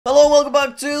Hello and welcome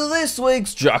back to this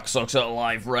week's Jack Sucks at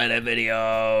Life Reddit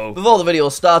video. Before the video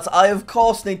starts, I of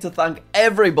course need to thank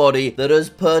everybody that has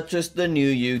purchased the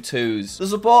new U2s. The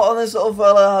support on this little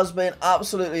fella has been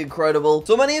absolutely incredible.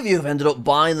 So many of you have ended up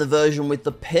buying the version with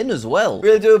the pin as well.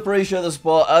 Really do appreciate the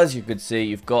support. As you can see,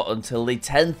 you've got until the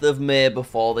 10th of May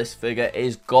before this figure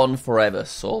is gone forever.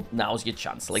 So now's your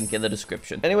chance, link in the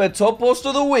description. Anyway, top post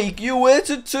of the week. You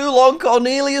waited too long,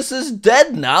 Cornelius is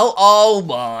dead now. Oh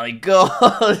my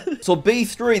god. So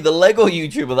B3, the Lego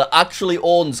YouTuber that actually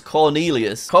owns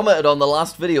Cornelius, commented on the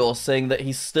last video saying that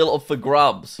he's still up for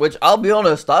grabs. Which, I'll be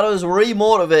honest, that has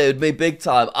re-motivated me big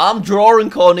time. I'm drawing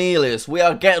Cornelius. We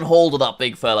are getting hold of that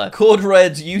big fella. Code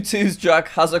Red, U2's Jack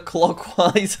has a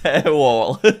clockwise hair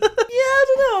wall. Yeah, I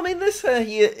don't know. I mean, this hair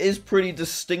here is pretty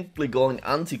distinctly going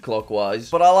anti-clockwise.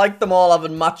 But I like them all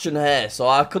having matching hair, so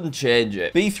I couldn't change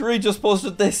it. B3 just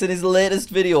posted this in his latest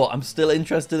video. I'm still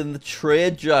interested in the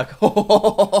trade, Jack.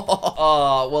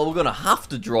 Well, we're gonna have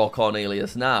to draw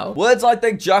Cornelius now. Words I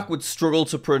think Jack would struggle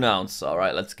to pronounce.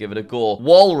 Alright, let's give it a go.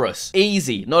 Walrus.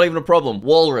 Easy. Not even a problem.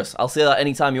 Walrus. I'll say that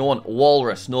anytime you want.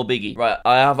 Walrus. No biggie. Right,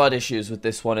 I have had issues with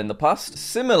this one in the past.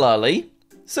 Similarly,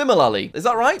 is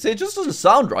that right? See, it just doesn't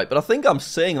sound right, but I think I'm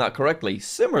saying that correctly.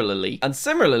 Similarly. And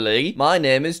similarly, my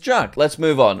name is Jack. Let's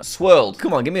move on. Swirled.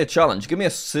 Come on, give me a challenge. Give me a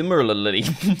similarly.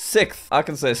 Sixth. I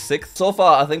can say sixth. So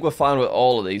far, I think we're fine with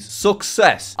all of these.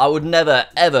 Success. I would never,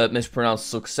 ever mispronounce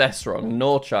success wrong.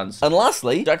 No chance. And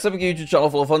lastly, Jack's epic YouTube channel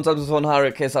full of fun times with fun.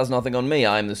 Harriet Kiss has nothing on me.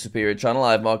 I am the superior channel.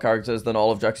 I have more characters than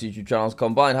all of Jack's YouTube channels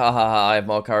combined. Ha ha ha. I have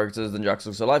more characters than Jack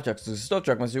Sucks at Life, Jack Sucks at Stuff,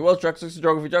 Jack Must Be Well, Jack Sucks at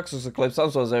Geography, Jack Sucks at Clips,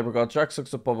 Samson's Apricot, Jack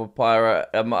Sucks at Pop Up Pirate,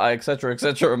 etc,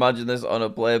 etc. Imagine this on a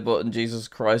play button. Jesus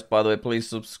Christ, by the way, please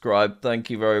subscribe.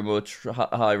 Thank you very much.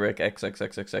 Hi Rick,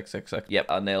 XXXXXX. Yep,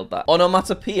 I nailed that.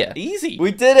 Onomatopoeia. Easy.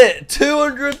 We did it.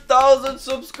 200,000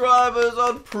 subscribers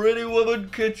on Pretty Woman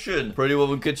Kitchen. Pretty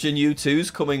Woman Kitchen U2's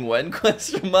coming when?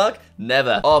 Question mark.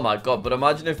 Never. Oh my god, but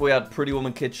imagine if we had Pretty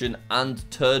Woman Kitchen and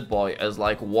Turd Boy as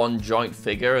like one joint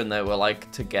figure and they were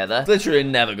like together. It's literally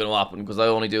never gonna happen because I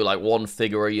only do like one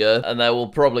figure a year and they will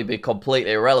probably be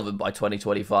completely irrelevant by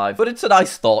 2025. But it's a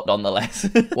nice thought nonetheless.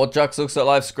 What Jack Sucks at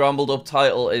Life scrambled up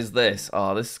title is this.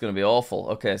 Oh, this is gonna be awful.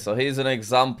 Okay, so here's an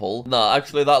example. No,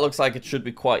 actually that looks like it should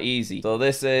be quite easy. So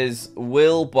this is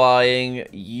Will buying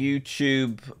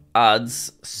YouTube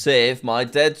ads save my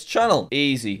dead's channel.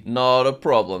 Easy, not a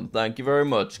problem. Thank you very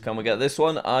much. Can we get this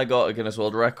one? I got a Guinness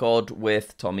World Record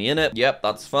with Tommy in it. Yep,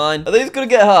 that's fine. Are these gonna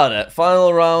get harder?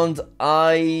 Final round.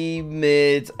 I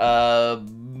made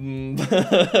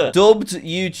dubbed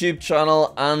YouTube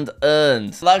channel and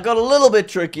earned. That got a little bit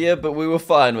trickier, but we were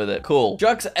fine with it. Cool.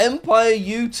 Jack's Empire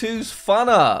U2's fan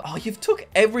art. Oh, you've took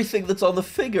everything that's on the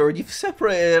figure and you've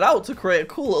separated it out to create a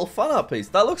cool little fan art piece.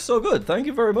 That looks so good. Thank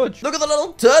you very much. Look at the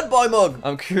little Turd Boy mug.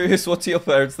 I'm curious what do your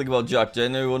parents think about Jack.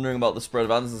 Genuinely wondering about the spread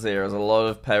of answers here, as a lot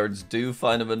of parents do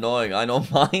find him annoying. I know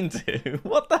mine do.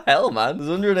 What the hell, man? There's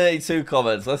 182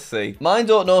 comments. Let's see. Mine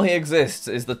don't know he exists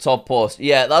is the top post.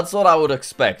 Yeah, that's what I would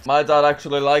expect. My dad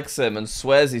actually likes him and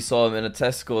swears he saw him in a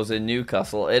Tesco's in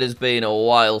Newcastle. It has been a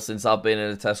while since I've been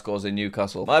in a Tesco's in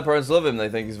Newcastle. My parents love him. They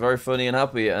think he's very funny and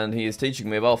happy, and he is teaching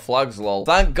me about flags, lol.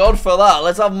 Thank God for that.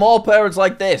 Let's have more parents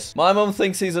like this. My mum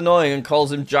thinks he's annoying and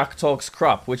calls him Jack Talks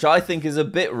Crap, which I think is a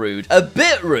bit rude. A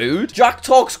bit rude? Jack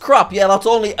Talks Crap? Yeah, that's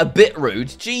only a bit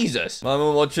rude. Jesus. My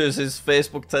mum watches his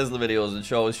Facebook Tesla videos and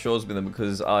she always shows me them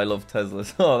because I love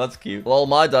Teslas. Oh, that's cute. Well,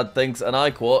 my dad thinks, and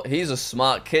I quote, he's a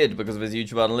smart kid because of his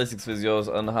YouTube analytics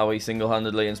videos and how he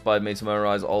single-handedly inspired me to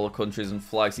memorize all the countries and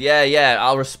flags. Yeah,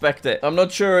 I'll respect it. I'm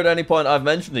not sure at any point I've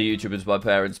mentioned the YouTubers to my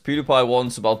parents. PewDiePie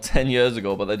once about 10 years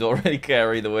ago, but they don't really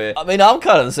care either way. I mean, I'm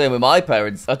kind of the same with my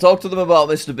parents. I talked to them about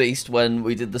Mr. Beast when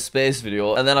we did the space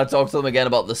video, and then I talked to them again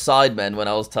about the Sidemen when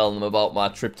I was telling them about my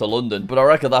trip to London. But I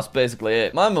reckon that's basically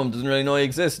it. My mum doesn't really know he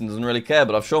exists and doesn't really care,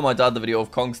 but I've shown my dad the video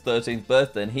of Kong's 13th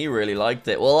birthday and he really liked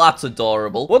it. Well, that's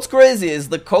adorable. What's crazy is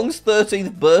the Kong's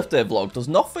 13th birthday vlog does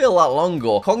not feel that long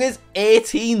ago. Kong is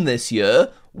 18 this year.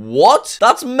 What?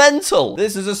 That's mental.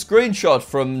 This is a screenshot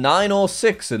from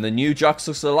 9:06 in the new Jack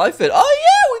Sucks at Life vid. Oh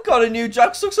yeah, we got a new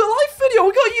Jack Sucks at Life video.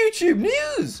 We got YouTube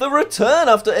news. The return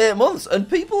after 8 months. And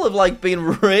people have like been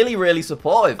really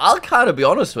supportive. I'll kind of be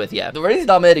honest with you. The reason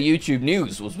I made a YouTube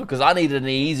news was because I needed an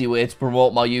easy way to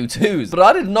promote my U2s. But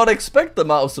I did not expect the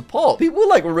amount of support. People were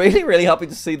like really happy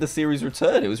to see the series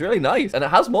return. It was really nice. And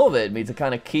it has motivated me to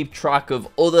kind of keep track of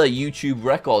other YouTube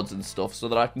records and stuff so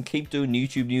that I can keep doing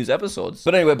YouTube news episodes.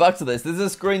 But anyway, back to this. This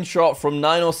is a screenshot from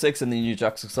 9:06 in the new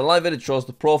Jack Sucks at Life vid. It shows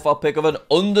the profile pic of an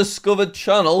undiscovered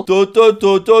channel channel.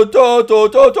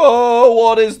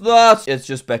 What is that? It's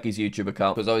just Becky's YouTube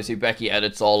account, because obviously Becky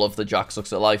edits all of the Jack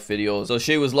Sucks at Life videos. So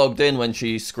she was logged in when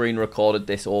she screen recorded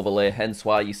this overlay, hence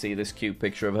why you see this cute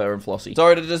picture of her and Flossie.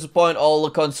 Sorry to disappoint all the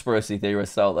conspiracy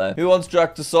theorists out there. Who wants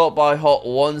Jack to sort by hot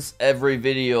once every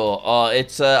video?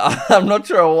 I'm not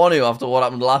sure I want to after what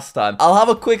happened last time. I'll have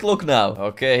a quick look now.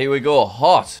 Okay, here we go.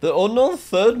 Hot. The unknown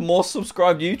third most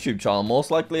subscribed YouTube channel,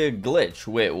 most likely a glitch.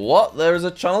 Wait, what? There is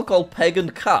a channel called Peg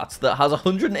and Cat that has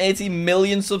 180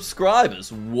 million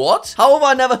subscribers. What? How have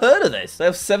I never heard of this? They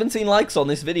have 17 likes on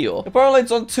this video. Apparently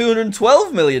it's on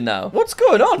 212 million now. What's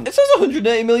going on? It says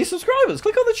 180 million subscribers.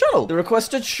 Click on the channel. The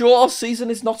requested show or season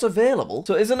is not available.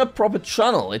 So it isn't a proper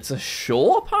channel. It's a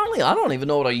show, apparently. I don't even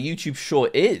know what a YouTube show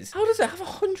is. How does it have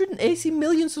 180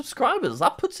 million subscribers?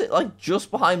 That puts it like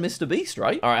just behind Mr. Beast,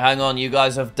 right? All right, hang on. You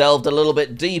guys have delved a little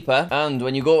bit deeper. And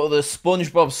when you go to the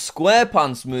SpongeBob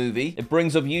SquarePants movie, it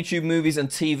brings up YouTube movies and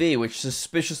TV, which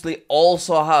suspiciously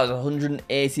also has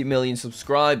 180 million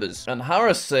subscribers. And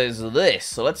Harris says this,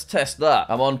 so let's test that.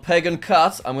 I'm on Peg and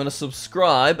Cat. I'm going to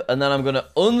subscribe, and then I'm going to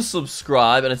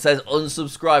unsubscribe, and it says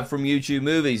unsubscribe from YouTube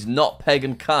movies, not Peg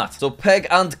and Cat. So Peg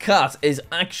and Cat is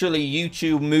actually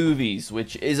YouTube movies,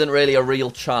 which isn't really a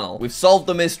real channel. We've solved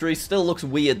the mystery. Still looks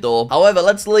weird though. However,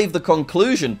 let's leave the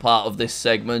conclusion part of this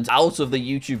segment out of the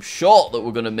YouTube short that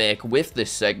we're going to make with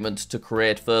this segment to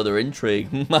create further intrigue.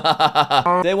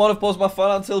 Day one of post my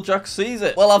fan until Jack sees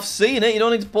it. Well, I've seen it. You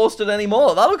don't need to post it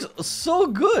anymore. That looks so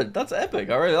good. That's epic.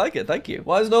 I really like it. Thank you.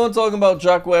 Why is no one talking about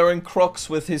Jack wearing Crocs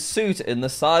with his suit in the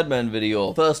Sidemen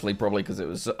video? Firstly, probably because it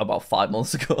was about 5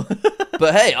 months ago.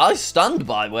 But hey, I stand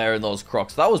by wearing those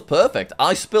Crocs. That was perfect.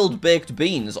 I spilled baked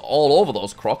beans all over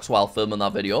those Crocs while filming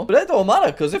that video. But it don't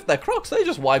matter, because if they're Crocs, they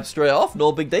just wipe straight off.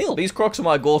 No big deal. These Crocs are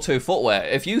my go-to footwear.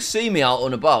 If you see me out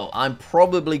and about, I'm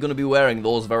probably going to be wearing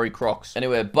those very Crocs.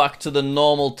 Anyway, back to the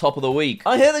normal top of the week.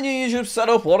 I hear the new YouTube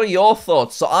setup. What are your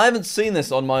thoughts? So I haven't seen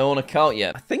this on my own account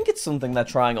yet. I think it's something they're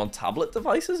trying on tablet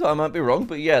devices. I might be wrong,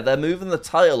 but yeah, they're moving the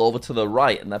tile over to the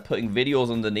right and they're putting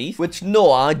videos underneath, which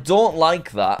no, I don't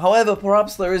like that. However,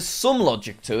 perhaps there is some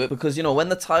logic to it because, you know, when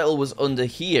the tile was under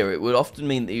here, it would often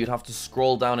mean that you'd have to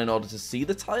scroll down in order to see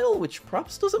the tile, which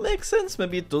perhaps doesn't make sense.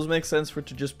 Maybe it does make sense for it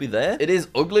to just be there. It is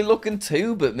ugly looking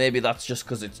too, but maybe that's just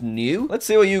because it's new. Let's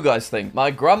see what you guys think.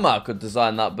 My grandma could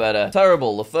design that better.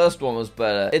 Terrible. The first one was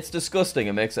better. It's disgusting.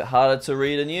 It makes it harder to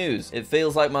read and use. It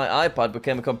feels like my iPad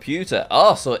became a computer.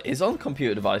 Oh, so it is on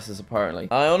computer devices apparently.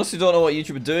 I honestly don't know what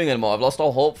YouTube are doing anymore. I've lost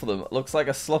all hope for them. It looks like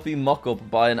a sloppy mock-up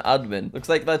by an admin. Looks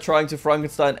like they're trying to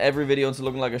Frankenstein every video into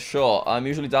looking like a short. I'm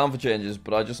usually down for changes,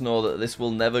 but I just know that this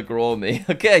will never grow me.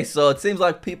 Okay, so it seems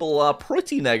like people are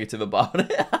pretty negative about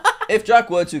it. If Jack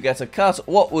were to get a cat,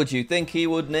 what would you think he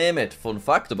would name it? Fun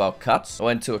fact about cats. I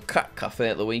went to a cat cafe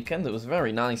at the weekend. It was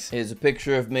very nice. Here's a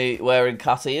picture of me wearing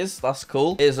cat ears. That's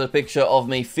cool. Here's a picture of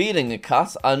me feeding a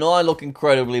cat. I know I look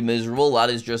incredibly miserable. That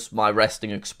is just my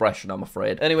resting expression, I'm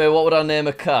afraid. Anyway, what would I name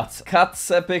a cat? Cat's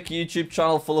epic YouTube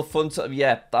channel full of fun.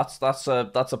 Yeah, that's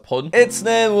a pun. Its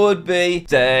name would be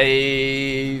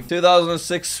Dave.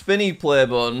 2006 spinny play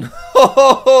button.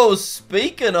 Oh,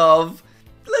 speaking of...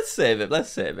 Let's save it. Let's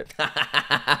save it.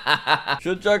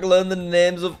 Should Jack learn the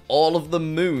names of all of the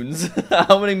moons?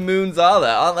 How many moons are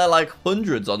there? Aren't there like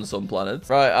hundreds on some planets?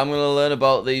 Right, I'm going to learn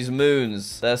about these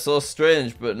moons. They're so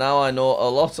strange, but now I know a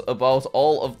lot about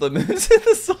all of the moons in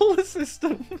the solar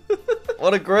system.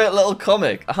 What a great little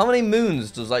comic. How many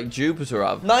moons does like Jupiter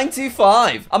have?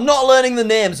 95. I'm not learning the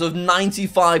names of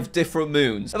 95 different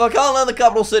moons. If I can't learn the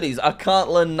capital cities, I can't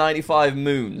learn 95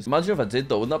 moons. Imagine if I did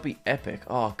though. Wouldn't that be epic?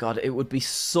 Oh god, it would be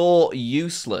so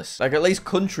useless. Like at least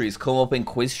countries come up in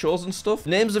quiz shows and stuff.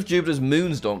 Names of Jupiter's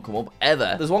moons don't come up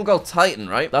ever. There's one called Titan,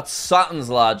 right? That's Saturn's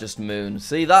largest moon.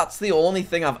 See, that's the only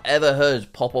thing I've ever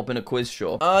heard pop up in a quiz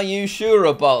show. Are you sure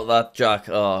about that, Jack?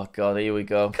 Oh god, here we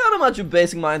go. Can't imagine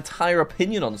basing my entire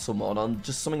opinion on someone on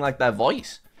just something like their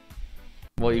voice.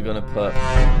 What are you gonna put?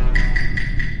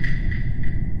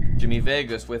 Jimmy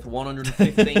Vegas with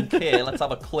 115k. Let's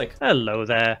have a click. Hello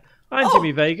there. I'm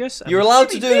Jimmy Vegas. You're allowed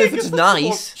to do it if it's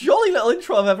nice. Jolly little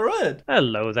intro I've ever heard.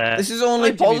 Hello there. This is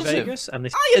only positive. Jimmy Vegas, and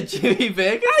this Hiya, Jimmy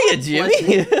Vegas. Hiya,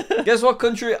 Jimmy. Guess what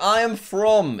country I am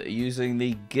from? Using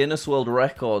the Guinness World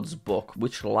Records book.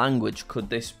 Which language could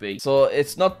this be? So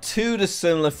it's not too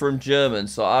dissimilar from German.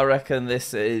 So I reckon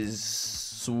this is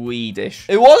Swedish.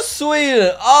 It was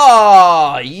Sweden.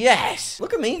 Ah, yes.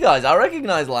 Look at me, guys. I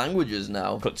recognize languages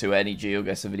now. Cut to any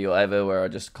GeoGuessr video ever where I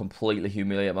just completely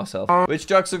humiliate myself. Which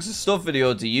JackSucksAtStuff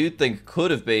video do you think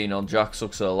could have been on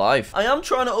JackSucksAtLife? I am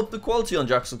trying to up the quality on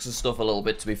JackSucksAtStuff a little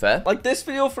bit, to be fair. Like this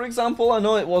video, for example, I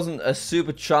know it wasn't a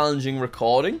super challenging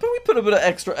recording, but we put a bit of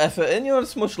extra effort in. You know,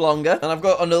 it's much longer. And I've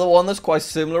got another one that's quite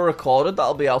similar recorded.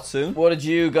 That'll be out soon. What did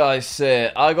you guys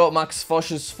say? I got Max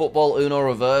Fosch's Football Uno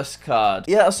Reverse card.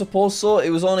 Yeah, I suppose so. It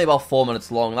was only about 4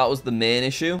 minutes long. That was the main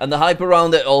issue. And the hype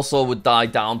around it also would die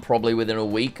down probably within a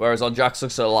week. Whereas on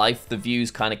JackSucksAtLife, the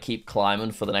views kind of keep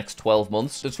climbing for the next 12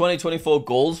 months. The 2024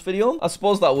 goals video, I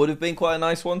suppose that would have been quite a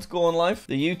nice one to go on live.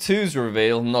 The U2's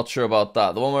reveal, I'm not sure about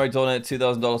that. The one where I donated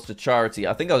 $2,000 to charity.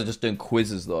 I think I was just doing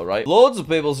quizzes though, right? Loads of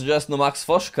people suggesting the Max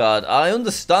Fosch card. I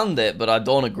understand it, but I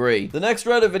don't agree. The next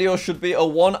Reddit video should be a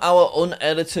 1 hour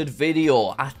unedited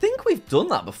video. I think we've done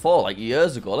that before, like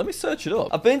years ago. Let me search it up.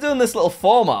 I've been doing this little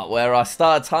format where I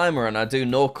start a timer and I do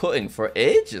no cutting for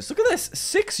ages. Look at this.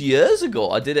 6 years ago,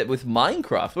 I did it with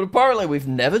Minecraft, but apparently we've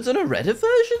never done a Reddit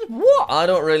version? What? I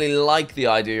don't really like the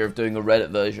idea of doing a Reddit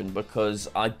version because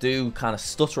I do kind of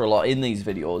stutter a lot in these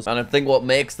videos, and I think what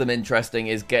makes them interesting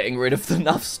is getting rid of the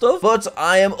naff stuff, but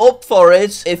I am up for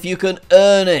it if you can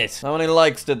earn it. How many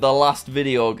likes did the last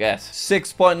video get?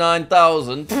 6.9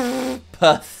 thousand.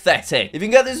 Pathetic. If you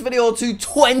can get this video to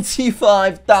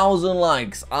 25,000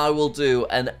 likes, I will do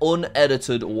an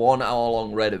unedited 1 hour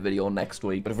long Reddit video next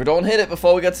week. But if we don't hit it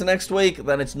before we get to next week,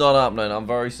 then it's not happening. I'm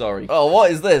very sorry. Oh, what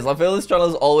is this? I feel this channel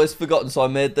is always forgotten, so I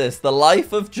made this. The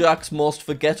life of Jack's most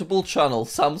forgettable channel.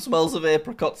 Sam smells of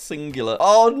apricot singular.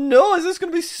 Oh no, is this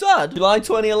going to be sad? July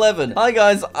 2011. Hi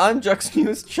guys, I'm Jack's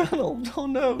newest channel. Oh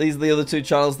no. These are the other two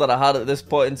channels that I had at this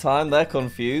point in time. They're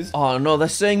confused. Oh no, they're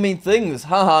saying mean things.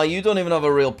 Haha, you don't even have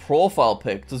a real profile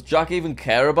pic. Does Jack even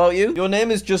care about you? Your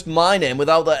name is just my name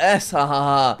without the S. Ha ha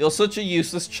ha. You're such a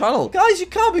useless channel. Guys, you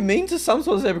can't be mean to Sam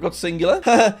Smells Apricot singular.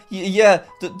 Yeah.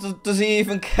 Does he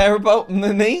even care about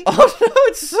me? Oh no,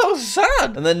 it's so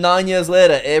sad. And then 9 years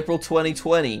later, April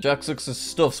 2020.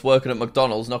 JackSucksAtStuff's working at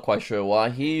McDonald's. Not quite sure why.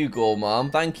 Here you go, mom.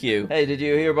 Thank you. Hey, did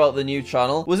you hear about the new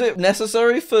channel? Was it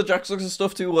necessary for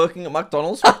JackSucksAtStuff to be working at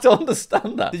McDonald's? I don't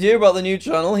understand that. Did you hear about the new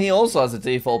channel? He also has a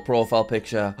default profile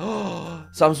picture.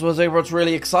 Sam Smells Apricot's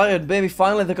really excited. Baby,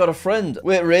 finally they got a friend.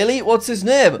 Wait, really? What's his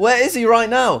name? Where is he right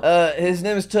now? His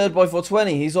name is TurdBoy420.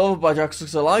 He's over by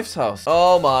JackSucksAtLife's house.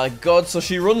 Oh my god. So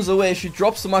she runs away. She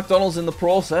drops the McDonald's in the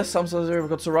process. Sam Smells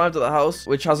Apricot's arrived at the house,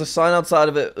 which has a sign outside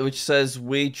of it which says,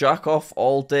 "We jack off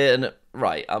all day." And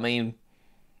right, I mean,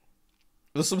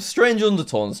 there's some strange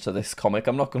undertones to this comic,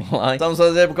 I'm not gonna lie. Sam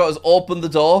Smells Apricot has opened the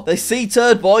door. They see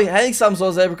Turd Boy. Hey, Sam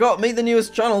Smells Apricot, meet the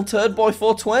newest channel,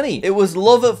 TurdBoy420. It was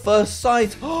love at first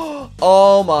sight.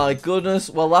 Oh my goodness.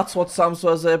 Well, that's what Sam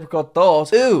Smells Apricot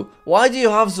thought. Ooh, why do you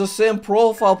have the same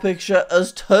profile picture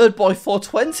as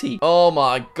TurdBoy420? Oh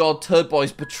my god, Turd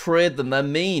Boy's betrayed them. They're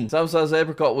mean. Sam Smells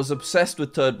Apricot was obsessed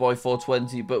with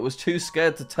TurdBoy420, but was too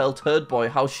scared to tell Turd Boy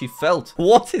how she felt.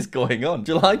 What is going on?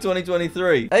 July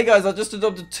 2023. Hey guys, I just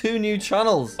adopted 2 new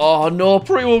channels. Oh no,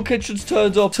 Pretty Woman Kitchen's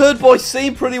turned up. Turd Boy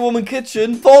seen Pretty Woman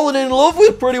Kitchen, fallen in love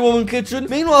with Pretty Woman Kitchen.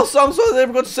 Meanwhile, Sam Smells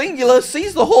Apricot singular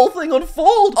sees the whole thing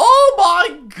unfold. Oh my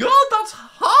god, that's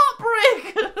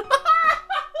heartbreak.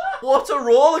 What a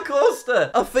roller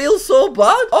coaster. I feel so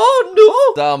bad.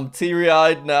 Oh no. Damn,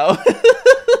 teary-eyed now.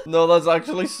 No, that's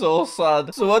actually so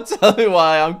sad. Someone tell me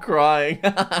why I'm crying.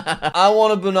 I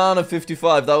want a banana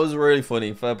 55. That was really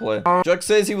funny. Fair play. Jack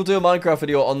says he will do a Minecraft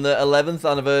video on the 11th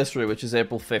anniversary, which is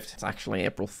April 5th. It's actually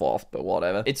April 4th, but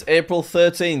whatever. It's April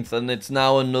 13th, and it's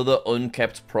now another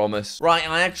unkept promise. Right,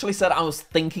 I actually said I was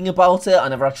thinking about it. I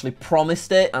never actually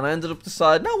promised it, and I ended up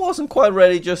deciding I wasn't quite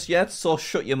ready just yet, so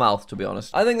shut your mouth, to be honest.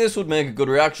 I think this would make a good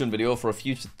reaction video for a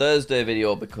future Thursday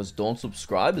video, because don't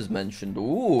subscribe is mentioned.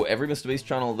 Ooh, every MrBeast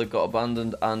channel that got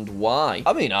abandoned and why.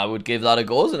 I mean, I would give that a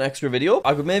go as an extra video.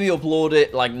 I could maybe upload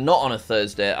it like not on a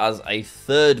Thursday as a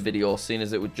third video, seeing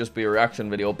as it would just be a reaction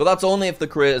video, but that's only if the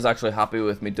creator's actually happy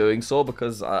with me doing so,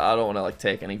 because I don't want to like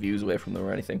take any views away from them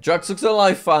or anything.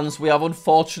 JackSucksAtLife fans, we have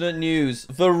unfortunate news.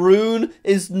 Varun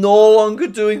is no longer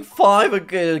doing Fiverr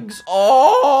gigs.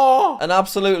 Oh, an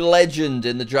absolute legend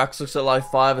in the JackSucksAtLife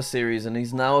Fiverr series, and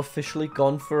he's now officially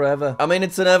gone forever. I mean,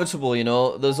 it's inevitable, you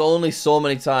know. There's only so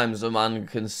many times a man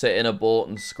can sit in a boat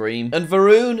and scream. And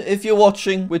Varun, if you're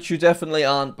watching, which you definitely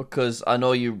aren't, because I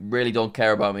know you really don't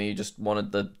care about me, you just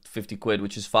wanted the 50 quid,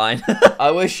 which is fine.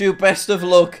 I wish you best of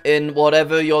luck in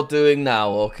whatever you're doing now,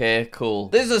 okay? Cool.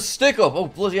 There's a stick-up. Oh,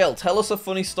 bloody hell. Tell us a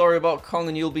funny story about Kong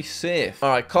and you'll be safe. All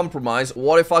right, compromise.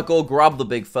 What if I go grab the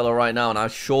big fella right now and I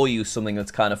show you something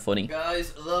that's kind of funny?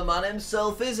 Guys, the man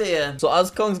himself is here. So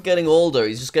as Kong's getting older,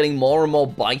 he's just getting more and more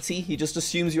bitey. He just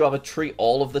assumes you have a treat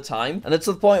all of the time. And it's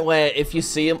to the point where if you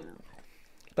see him...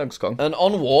 Thanks, Kong. And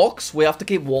on walks, we have to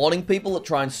keep warning people that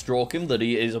try and stroke him that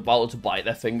he is about to bite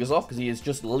their fingers off because he is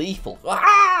just lethal.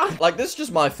 Ah! Like, this is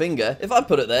just my finger. If I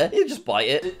put it there, he'd just bite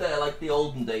it. Sit there like the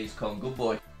olden days, Kong. Good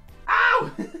boy.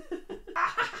 Ow!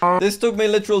 This took me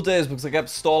literal days because I kept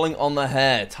stalling on the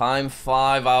hair. Time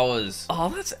 5 hours. Oh,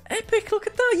 that's epic. Look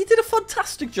at that. You did a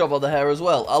fantastic job on the hair as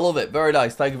well. I love it. Very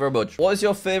nice. Thank you very much. What is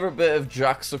your favorite bit of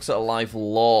Jack Sucks at Life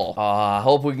lore? I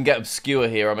hope we can get obscure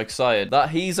here. I'm excited.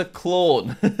 That he's a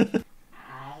clone.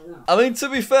 I mean, to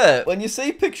be fair, when you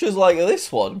see pictures like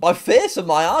this one, my face and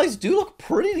my eyes do look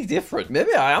pretty different.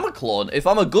 Maybe I am a clone. If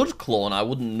I'm a good clone, I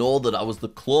wouldn't know that I was the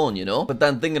clone, you know? But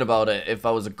then thinking about it, if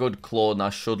I was a good clone,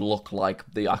 I should look like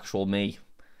the actual me.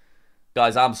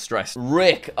 Guys, I'm stressed.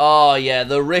 Rick. Oh, yeah.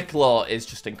 The Rick lore is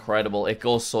just incredible. It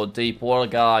goes so deep. What a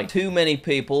guy. Too many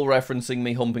people referencing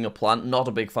me humping a plant. Not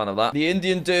a big fan of that. The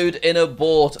Indian dude in a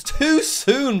boat. Too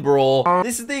soon, bro.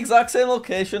 This is the exact same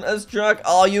location as Jack.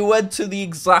 Oh, you went to the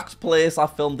exact place I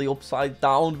filmed the upside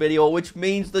down video, which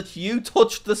means that you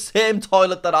touched the same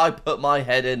toilet that I put my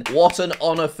head in. What an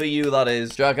honor for you that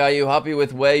is. Jack, are you happy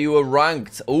with where you were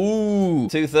ranked? Ooh.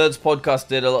 2/3 podcast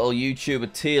did a little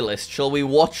YouTuber tier list. Shall we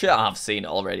watch it? I've seen it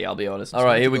already, I'll be honest. All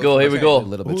right, here we go.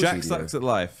 Jack Sucks at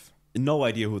Life. No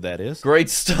idea who that is. Great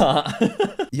start.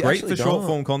 Great for short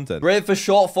form content. Great for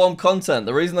short form content.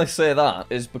 The reason I say that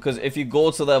is because if you go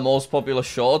to their most popular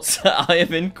shorts, I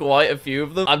am in quite a few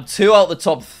of them. I'm 2 out the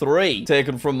top 3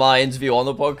 taken from my interview on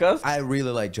the podcast. I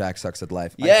really like Jack Sucks at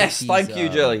Life. Yes, thank you,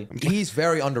 Jelly. He's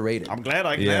very underrated. I'm glad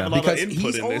I can have a lot of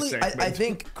input in this segment. I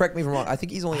think, correct me if I'm wrong, I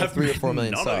think he's only at 3 or 4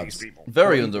 million subs.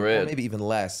 Very underrated. Or maybe even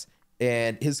less.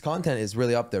 And his content is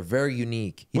really up there, very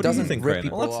unique. He What do you doesn't think, rip Brandon?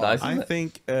 people Well, that's off. nice. I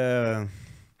think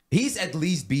He's at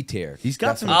least B tier. he's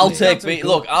got some. I'll he's got take some B. good-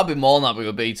 Look, I'll be more than happy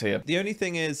with B tier. The only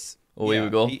thing is, Oh, here we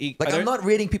go. Like, I'm not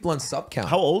rating people on sub count.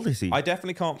 How old is he? I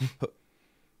definitely can't put.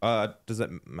 Does that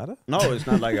matter? No, it's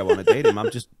not like I want to date him. I'm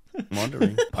just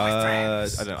wondering. I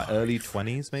don't know, early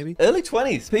 20s maybe. Early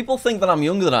 20s. People think that I'm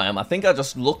younger than I am. I think I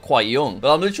just look quite young.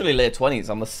 But I'm literally late 20s.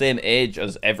 I'm the same age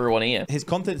as everyone here. His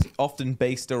content's often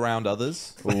based around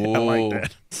others. Ooh. I like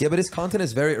that. Yeah, but his content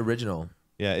is very original.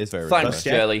 Yeah, it's very. Thanks,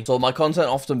 Jelly. So my content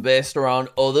often based around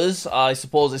others. I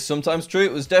suppose it's sometimes true.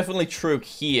 It was definitely true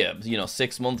here,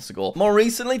 6 months ago. More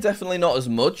recently, definitely not as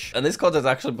much. And this content's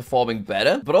actually performing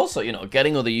better. But also,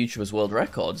 getting other YouTubers world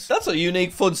records. That's a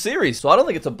unique, fun series. So I don't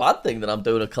think it's a bad thing that I'm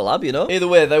doing a collab, Either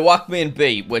way, they whacked me in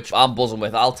B, which I'm buzzing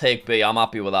with. I'll take B. I'm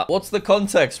happy with that. What's the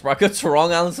context? Brackets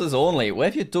wrong answers only. Where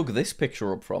have you dug this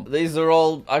picture up from? These are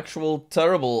all actual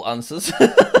terrible answers.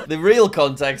 The real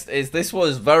context is this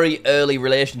was very early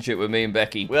relationship with me and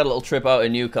Becky. We had a little trip out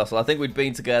in Newcastle. I think we'd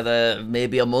been together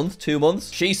maybe a month, 2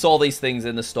 months. She saw these things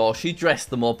in the store. She dressed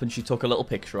them up and she took a little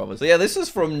picture of us. So yeah, this is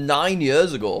from 9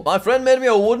 years ago. My friend made me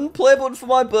a wooden play button for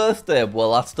my birthday.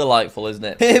 Well, that's delightful, isn't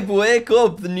it? Babe, wake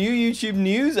up. The new YouTube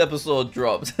news episode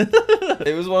dropped.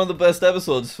 It was one of the best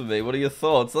episodes for me. What are your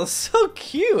thoughts? That's so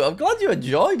cute. I'm glad you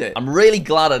enjoyed it. I'm really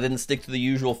glad I didn't stick to the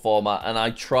usual format and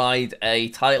I tried a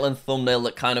title and thumbnail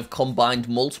that kind of combined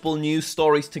multiple news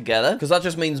stories together, because that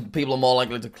just means people are more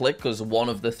likely to click because one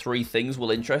of the 3 things will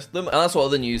interest them, and that's what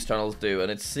other news channels do, and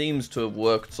it seems to have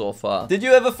worked so far. Did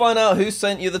you ever find out who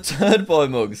sent you the Turd Boy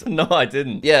mugs? No, I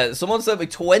didn't. Yeah, someone sent me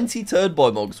 20 Turd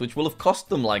Boy mugs, which will have cost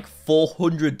them like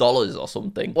 $400 or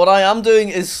something. What I am doing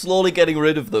is slowly getting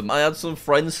rid of them. I had some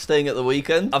friends staying at the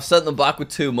weekend. I've sent them back with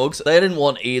 2 mugs. They didn't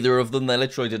want either of them. They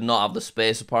literally did not have the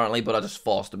space apparently, but I just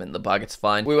forced them in the bag. It's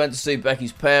fine. We went to see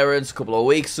Becky's parents a couple of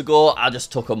weeks ago. I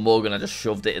just took a mug and I just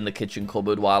shoved it in the kitchen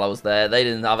cupboard while I was there. They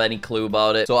didn't have any clue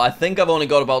about it. So I think I've only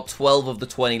got about 12 of the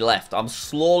 20 left. I'm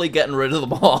slowly getting rid of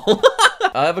them all.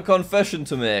 I have a confession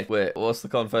to make. Wait, what's the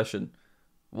confession?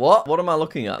 What? What am I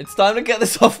looking at? It's time to get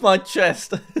this off my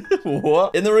chest.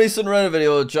 What? In the recent Reddit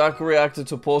video, Jack reacted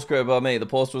to a post created by me. The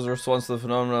post was a response to the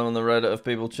phenomenon on the Reddit of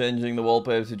people changing the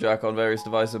wallpaper to Jack on various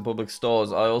devices in public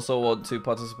stores. I also want to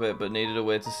participate, but needed a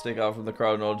way to stick out from the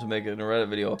crowd in order to make it in a Reddit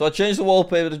video. So I changed the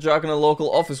wallpaper to Jack in a local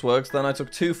office works, then I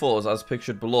took 2 photos as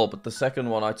pictured below, but the second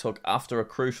one I took after a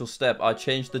crucial step. I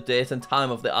changed the date and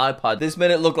time of the iPad. This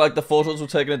made it look like the photos were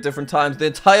taken at different times. The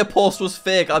entire post was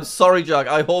fake. I'm sorry, Jack.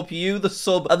 I hope you, the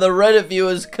sub, YouTube, and the Reddit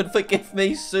viewers can forgive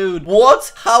me soon.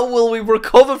 What? How will we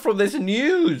recover from this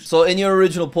news? So in your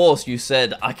original post, you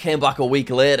said, I came back a week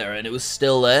later and it was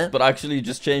still there, but actually you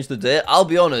just changed the date. I'll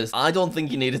be honest, I don't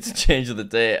think you needed to change the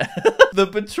date. The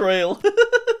betrayal.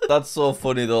 That's so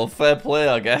funny though. Fair play,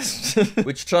 I guess.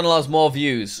 Which channel has more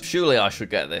views? Surely I should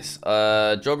get this.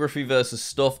 Geography versus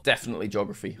stuff. Definitely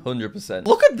geography. 100%.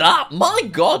 Look at that. My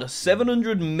God.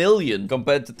 700 million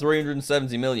compared to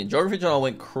 370 million. Geography channel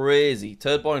went crazy.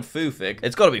 Turd Boy and Foofik.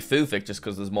 It's got to be Foofik just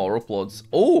because there's more uploads.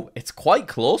 Oh, it's quite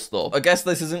close though. I guess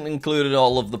this isn't included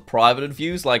all of the private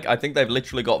views. Like, I think they've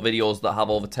literally got videos that have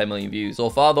over 10 million views. So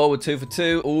far though, we're 2 for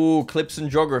 2. Ooh, clips and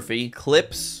geography.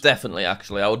 Clips. Definitely,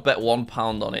 actually. I would bet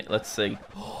 £1 on it. Let's see.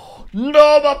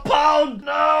 No, my pound!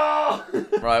 No!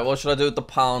 Right, what should I do with the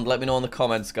pound? Let me know in the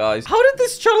comments, guys. How did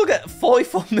this channel get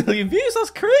 44 million views?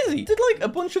 That's crazy. Did, like, a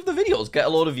bunch of the videos get a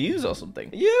lot of views or something?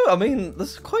 Yeah, I mean,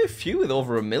 there's quite a few with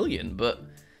over 1 million, but...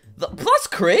 that's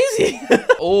crazy.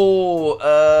 Oh,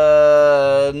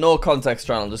 no context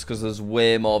channel, just because there's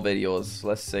way more videos.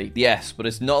 Let's see. Yes, but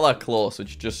it's not that close,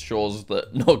 which just shows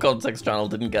that no context channel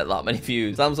didn't get that many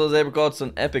views. Samso's Apricots,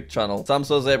 an epic channel.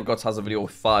 Samso's Apricots has a video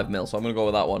with 5 mil, so I'm gonna go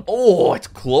with that one. Oh, it's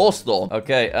close though.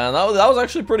 Okay, and that was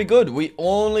actually pretty good. We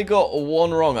only got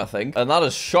one wrong, I think, and that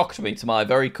has shocked me to my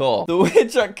very core. The way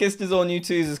Jack kissed his own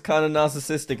YouTubers is kind of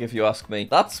narcissistic, if you ask me.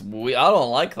 That's weird. I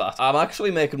don't like that. I'm actually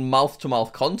making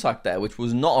mouth-to-mouth contact there, which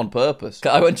was not on purpose.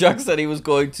 When Jack said he was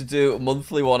going to do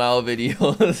monthly 1-hour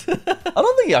videos. I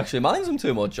don't think he actually minds them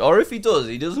too much, or if he does,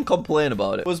 he doesn't complain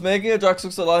about it. Was making a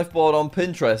JackSucksAtLife board on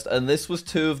Pinterest, and this was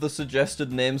 2 of the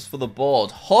suggested names for the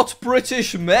board. Hot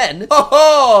British men.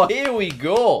 Oh, here we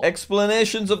go.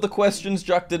 Explanations of the questions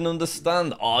Jack didn't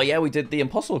understand. Oh yeah, we did the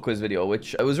impossible quiz video,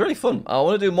 which it was really fun. I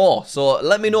want to do more, so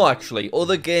let me know actually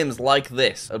other games like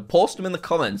this and post them in the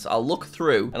comments. I'll look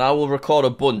through and I will record a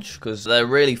bunch because they're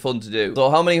really fun to do. So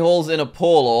how many holes in a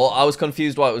polo? I was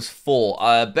confused why it was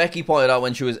 4. Becky pointed out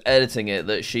when she was editing it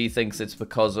that she thinks it's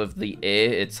because of the A.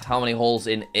 It's how many holes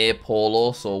in a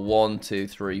polo. So 1, 2,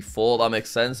 3, 4. That makes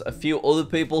sense. A few other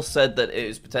people said that it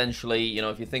is potentially, you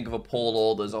know, if you think of a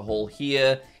polo, there's a hole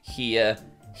here, here,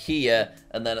 here,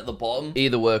 and then at the bottom.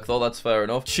 Either work though, that's fair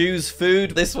enough. Choose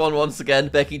food. This one, once again,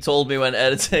 Becky told me when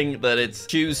editing that it's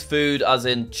choose food as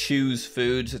in choose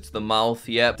food. It's the mouth,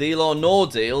 yep. Deal or no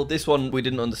deal. This one we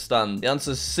didn't understand. The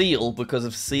answer's seal because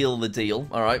of seal the deal.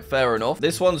 Alright, fair enough.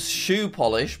 This one's shoe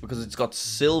polish because it's got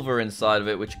silver inside of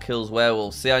it, which kills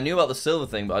werewolves. See, I knew about the silver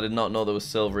thing, but I did not know there was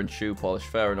silver in shoe polish.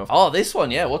 Fair enough. Oh, this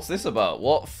one, yeah. What's this about?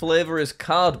 What flavor is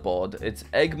cardboard? It's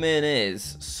egg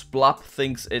mayonnaise. Splap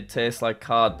thinks it tastes like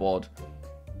cardboard.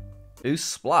 Who's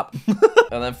Splap?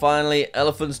 And then finally,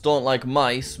 elephants don't like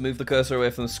mice. Move the cursor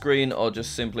away from the screen or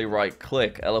just simply right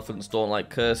click. Elephants don't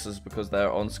like cursors because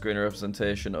they're on-screen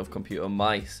representation of computer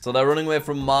mice. So they're running away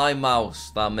from my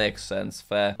mouse. That makes sense.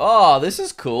 Fair. Oh, this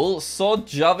is cool. Saw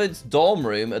Javid's dorm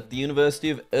room at the University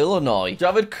of Illinois.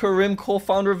 Javid Karim,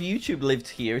 co-founder of YouTube, lived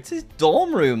here. It's his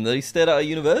dorm room that he stayed at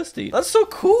university. That's so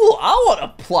cool. I want a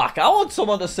plaque. I want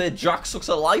someone to say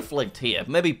JackSucksAtLife lived here.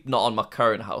 Maybe not on my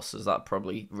current house, as that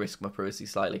probably risk my privacy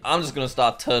slightly. I'm just gonna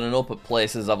start turning up at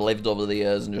places I've lived over the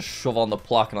years and just shove on the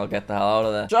plaque and I'll get the hell out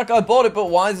of there. Jack, I bought it, but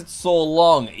why is it so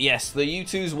long? Yes, the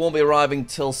U2s won't be arriving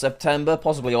till September,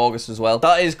 possibly August as well.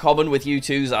 That is common with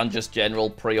U2s and just general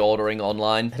pre-ordering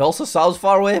online. It also sounds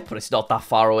far away, but it's not that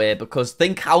far away because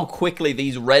think how quickly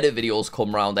these Reddit videos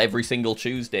come round every single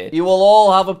Tuesday. You will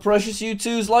all have a precious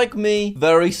U2s like me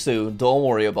very soon. Don't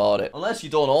worry about it. Unless you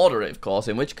don't order it, of course,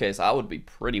 in which case I would be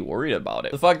pretty worried about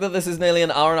it. The fact that this is nearly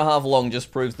an hour and a half long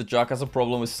just proves that Jack has a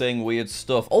problem with saying weird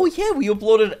stuff. Oh yeah, we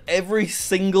uploaded every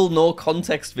single no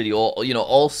context video, you know,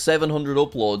 all 700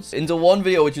 uploads into one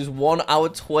video, which is 1 hour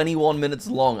 21 minutes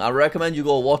long. I recommend you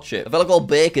go watch it. A fella called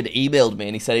Bacon emailed me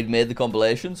and he said he'd made the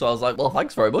compilation, so I was like, well,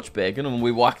 thanks very much, Bacon, and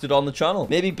we whacked it on the channel.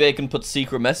 Maybe Bacon put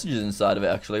secret messages inside of it,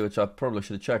 actually, which I probably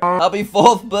should have checked. Happy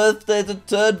 4th birthday to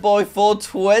Turd Boy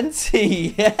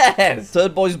 420. Yes!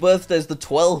 Turd Boy's birthday is the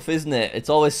 12th, isn't it? It's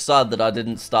always sad that I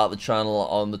didn't start the channel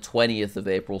on the 20th of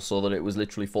April so that it was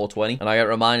literally 420, and I get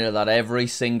reminded of that every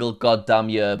single goddamn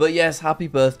year. But yes, happy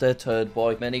birthday, Turd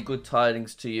Boy. Many good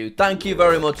tidings to you. Thank you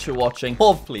very much for watching.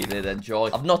 Hopefully you did enjoy.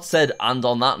 I've not said and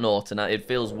on that note, and it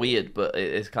feels weird, but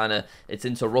it's kind of, it's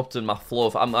interrupting my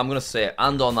flow. I'm gonna say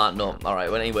and on that note. All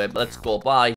right, well, anyway, let's go. Bye.